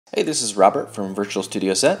Hey, this is Robert from Virtual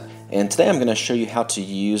Studio Set, and today I'm going to show you how to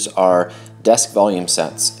use our desk volume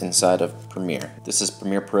sets inside of Premiere. This is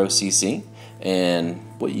Premiere Pro CC, and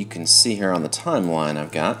what you can see here on the timeline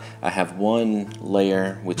I have one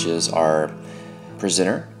layer which is our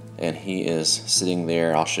presenter, and he is sitting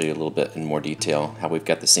there. I'll show you a little bit in more detail how we've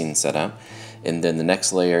got the scene set up. And then the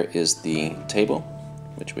next layer is the table,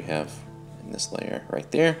 which we have in this layer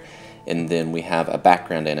right there. And then we have a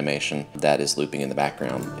background animation that is looping in the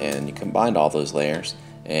background, and you combine all those layers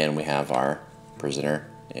and we have our presenter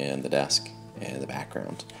and the desk and the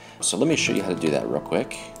background. So let me show you how to do that real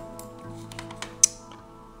quick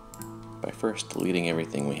by first deleting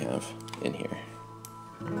everything we have in here.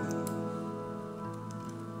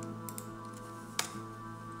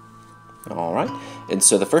 Alright, and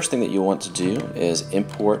so the first thing that you want to do is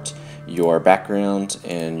import your background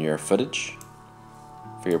and your footage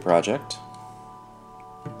for your project.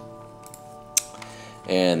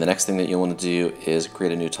 And the next thing that you'll want to do is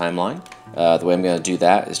create a new timeline. The way I'm going to do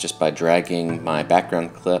that is just by dragging my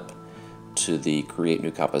background clip to the Create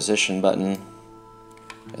New Composition button,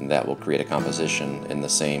 and that will create a composition in the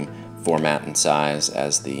same format and size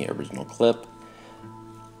as the original clip.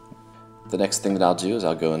 The next thing that I'll do is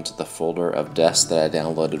I'll go into the folder of desks that I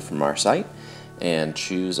downloaded from our site and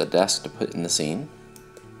choose a desk to put in the scene.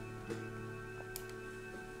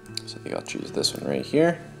 So I think I'll choose this one right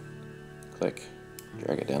here. Click,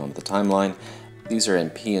 drag it down onto the timeline. These are in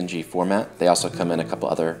PNG format. They also come in a couple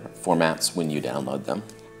other formats when you download them.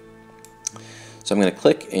 So I'm going to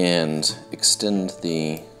click and extend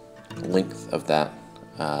the length of that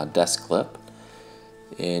desk clip.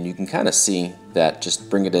 And you can kind of see that just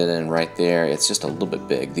bring it in right there. It's just a little bit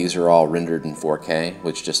big. These are all rendered in 4K,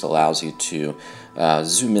 which just allows you to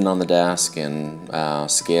zoom in on the desk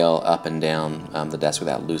and scale up and down the desk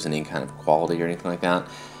without losing any kind of quality or anything like that.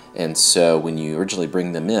 And so when you originally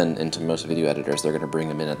bring them in into most video editors, they're going to bring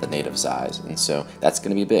them in at the native size. And so that's going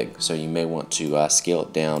to be big. So you may want to scale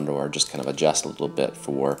it down or just kind of adjust a little bit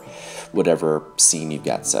for whatever scene you've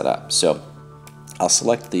got set up. So I'll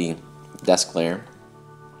select the desk layer,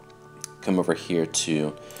 come over here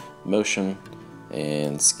to motion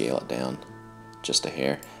and scale it down just a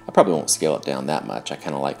hair. I probably won't scale it down that much. I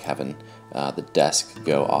kind of like having the desk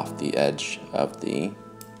go off the edge of the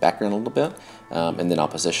background a little bit, and then I'll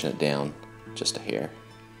position it down just a hair,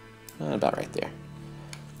 about right there.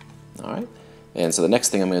 Alright, and so the next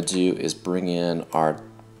thing I'm going to do is bring in our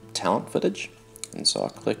talent footage, and so I'll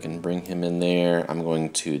click and bring him in there. I'm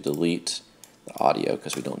going to delete the audio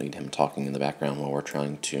because we don't need him talking in the background while we're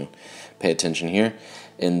trying to pay attention here.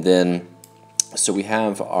 And then so we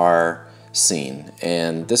have our scene,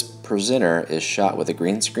 and this presenter is shot with a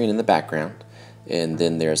green screen in the background, and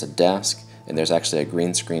then there's a desk, and there's actually a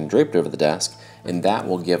green screen draped over the desk, and that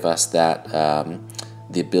will give us that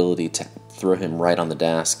the ability to throw him right on the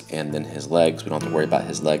desk, and then his legs, we don't have to worry about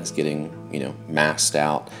his legs getting, you know, masked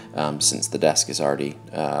out since the desk is already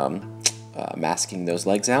masking those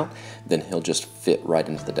legs out. Then he'll just fit right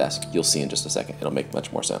into the desk. You'll see in just a second. It'll make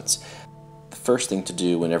much more sense. The first thing to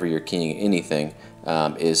do whenever you're keying anything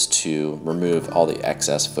is to remove all the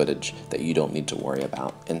excess footage that you don't need to worry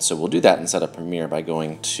about. And so we'll do that inside of Premiere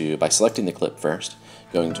by selecting the clip first,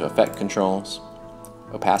 going to Effect Controls,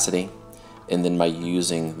 Opacity, and then by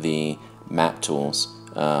using the map tools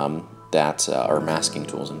or masking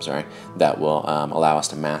tools, I'm sorry, that will allow us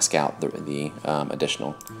to mask out the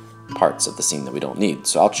additional parts of the scene that we don't need.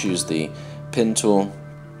 So I'll choose the pen tool,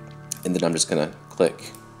 and then I'm just going to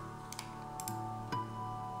click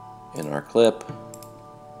in our clip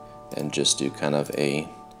and just do kind of a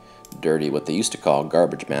dirty, what they used to call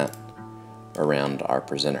garbage mat, around our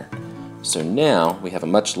presenter. So now we have a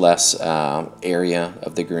much less area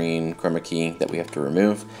of the green chroma key that we have to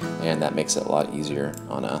remove, and that makes it a lot easier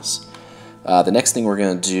on us. The next thing we're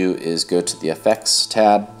going to do is go to the Effects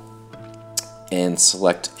tab and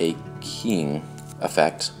select a keying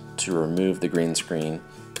effect to remove the green screen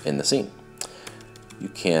in the scene. You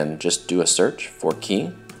can just do a search for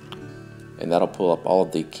key, and that'll pull up all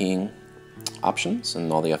of the keying options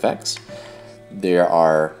and all the effects. There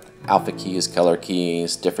are alpha keys, color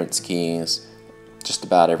keys, difference keys, just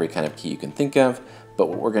about every kind of key you can think of, but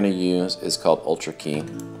what we're going to use is called Ultra Key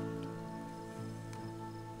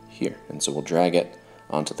here. And so we'll drag it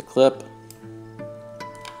onto the clip,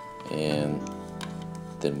 and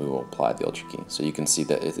then we will apply the Ultra Key. So you can see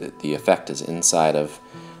that the effect is inside of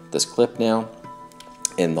this clip now,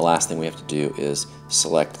 and the last thing we have to do is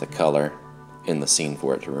select the color in the scene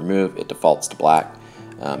for it to remove. It defaults to black,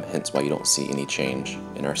 hence why you don't see any change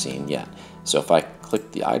in our scene yet. So if I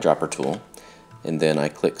click the eyedropper tool and then I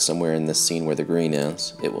click somewhere in this scene where the green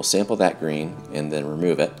is, it will sample that green and then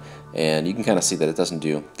remove it. And you can kind of see that it doesn't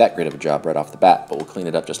do that great of a job right off the bat, but we'll clean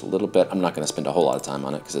it up just a little bit. I'm not going to spend a whole lot of time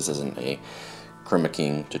on it because this isn't a Chroma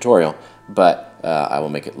King tutorial, but I will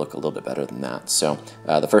make it look a little bit better than that. So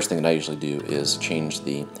the first thing that I usually do is change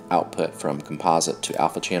the output from composite to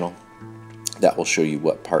alpha channel. That will show you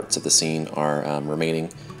what parts of the scene are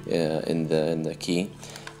remaining in the key.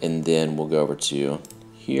 And then we'll go over to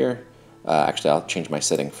here. Actually, I'll change my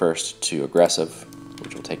setting first to aggressive,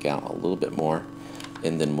 which will take out a little bit more.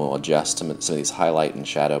 And then we'll adjust some of these highlight and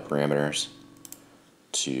shadow parameters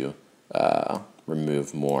to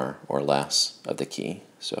remove more or less of the key.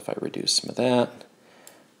 So if I reduce some of that,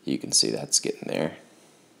 you can see that's getting there.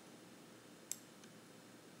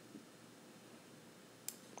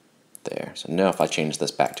 There. So now if I change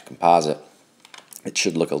this back to composite, it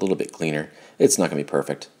should look a little bit cleaner. It's not going to be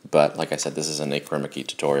perfect, but like I said, this isn't a Chroma Key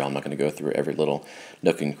tutorial. I'm not going to go through every little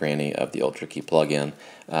nook and cranny of the Ultra Key plugin,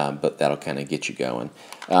 but that'll kind of get you going.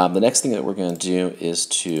 The next thing that we're going to do is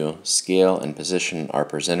to scale and position our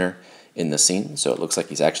presenter in the scene so it looks like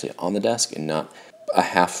he's actually on the desk and not a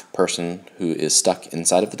half person who is stuck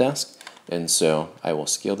inside of the desk. And so I will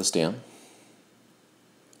scale this down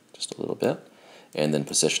just a little bit and then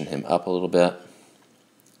position him up a little bit.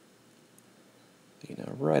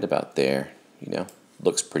 Right about there,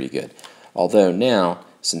 looks pretty good. Although now,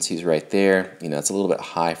 since he's right there, it's a little bit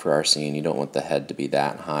high for our scene. You don't want the head to be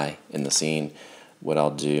that high in the scene. What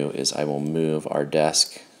I'll do is I will move our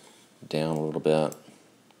desk down a little bit,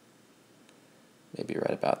 maybe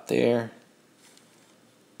right about there,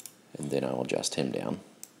 and then I will adjust him down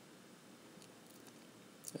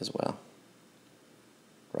as well,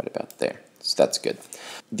 right about there. So that's good.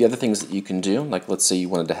 The other things that you can do, like let's say you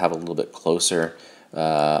wanted to have a little bit closer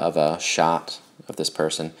of a shot of this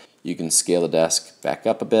person, you can scale the desk back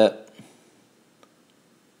up a bit,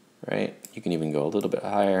 right? You can even go a little bit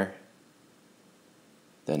higher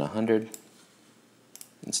than 100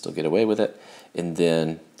 and still get away with it, and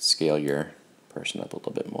then scale your person up a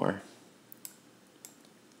little bit more.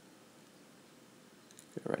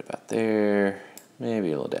 Go right about there,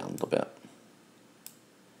 maybe a little down a little bit.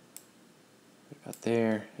 Right about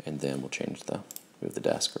there, and then we'll move the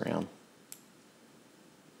desk around.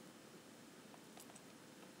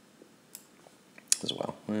 As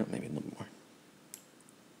well, maybe a little more.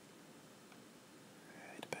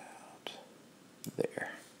 Right about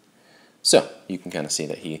there. So you can kind of see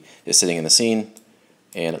that he is sitting in the scene,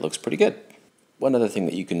 and it looks pretty good. One other thing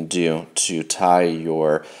that you can do to tie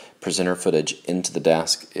your presenter footage into the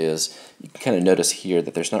desk is you can kind of notice here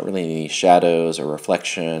that there's not really any shadows or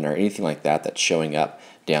reflection or anything like that that's showing up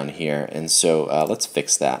down here. And so let's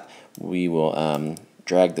fix that. We will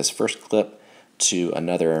drag this first clip to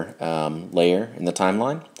another layer in the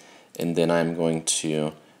timeline, and then I'm going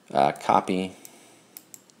to copy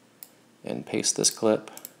and paste this clip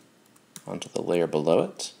onto the layer below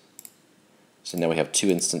it. So now we have two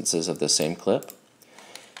instances of the same clip,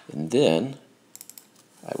 and then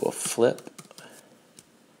I will flip.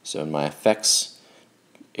 So in my effects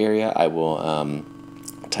area, I will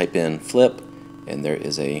type in flip, and there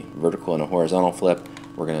is a vertical and a horizontal flip.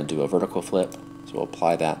 We're going to do a vertical flip. So we'll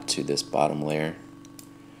apply that to this bottom layer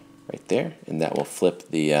right there, and that will flip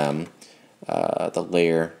the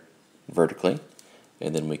layer vertically,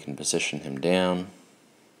 and then we can position him down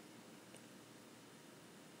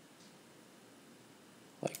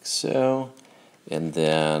like so, and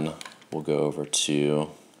then we'll go over to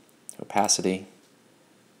opacity,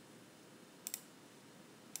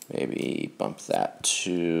 maybe bump that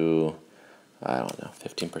to, I don't know,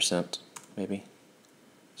 15% maybe,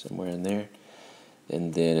 somewhere in there.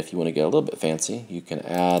 And then if you want to get a little bit fancy, you can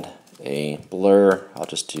add a blur. I'll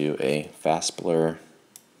just do a fast blur.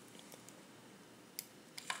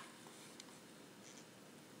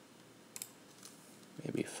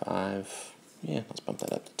 Maybe 5. Yeah, let's bump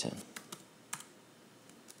that up to 10.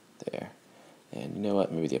 There. And you know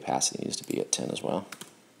what? Maybe the opacity needs to be at 10 as well.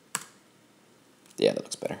 Yeah, that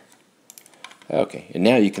looks better. Okay, and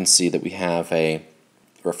now you can see that we have a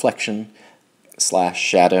reflection /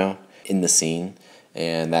 shadow in the scene,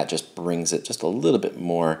 and that just brings it just a little bit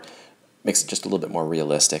more, makes it just a little bit more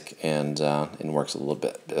realistic, and works a little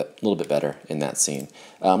bit better in that scene.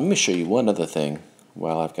 Let me show you one other thing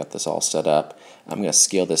while I've got this all set up. I'm going to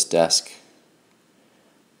scale this desk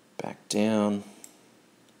back down,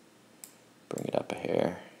 bring it up a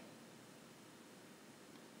hair,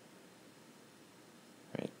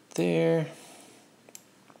 right there,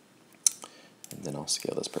 and then I'll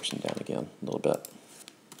scale this person down again a little bit,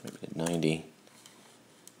 maybe to 90.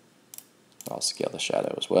 I'll scale the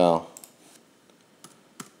shadow as well.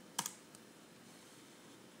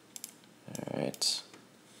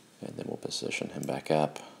 position him back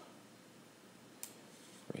up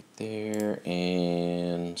right there,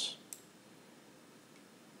 and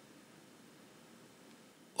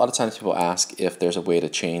a lot of times people ask if there's a way to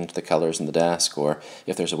change the colors in the desk or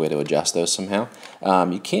if there's a way to adjust those somehow.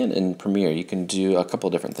 You can in Premiere. You can do a couple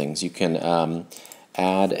of different things. You can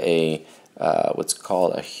add a what's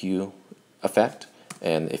called a hue effect,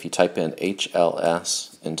 and if you type in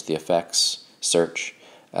HLS into the effects search,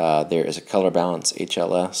 there is a color balance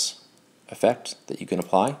HLS effect that you can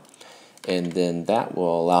apply, and then that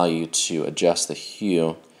will allow you to adjust the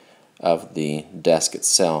hue of the desk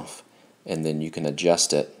itself, and then you can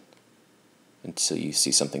adjust it until you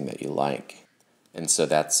see something that you like. And so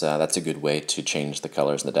that's a good way to change the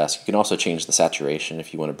colors in the desk. You can also change the saturation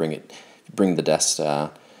if you want to bring the desk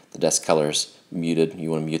colors muted.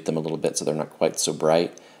 You want to mute them a little bit so they're not quite so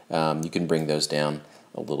bright. You can bring those down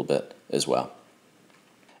a little bit as well.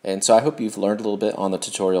 And so I hope you've learned a little bit on the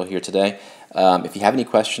tutorial here today. If you have any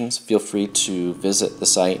questions, feel free to visit the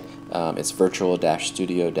site. It's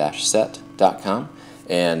virtual-studio-set.com,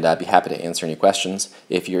 and I'd be happy to answer any questions.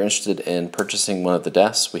 If you're interested in purchasing one of the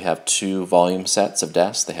desks, we have 2 volume sets of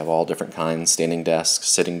desks. They have all different kinds: standing desks,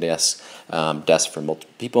 sitting desks, desks for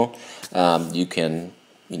multiple people. You can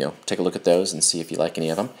take a look at those and see if you like any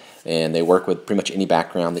of them. And they work with pretty much any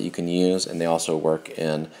background that you can use, and they also work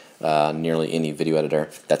in nearly any video editor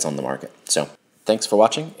that's on the market. So thanks for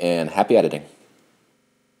watching, and happy editing.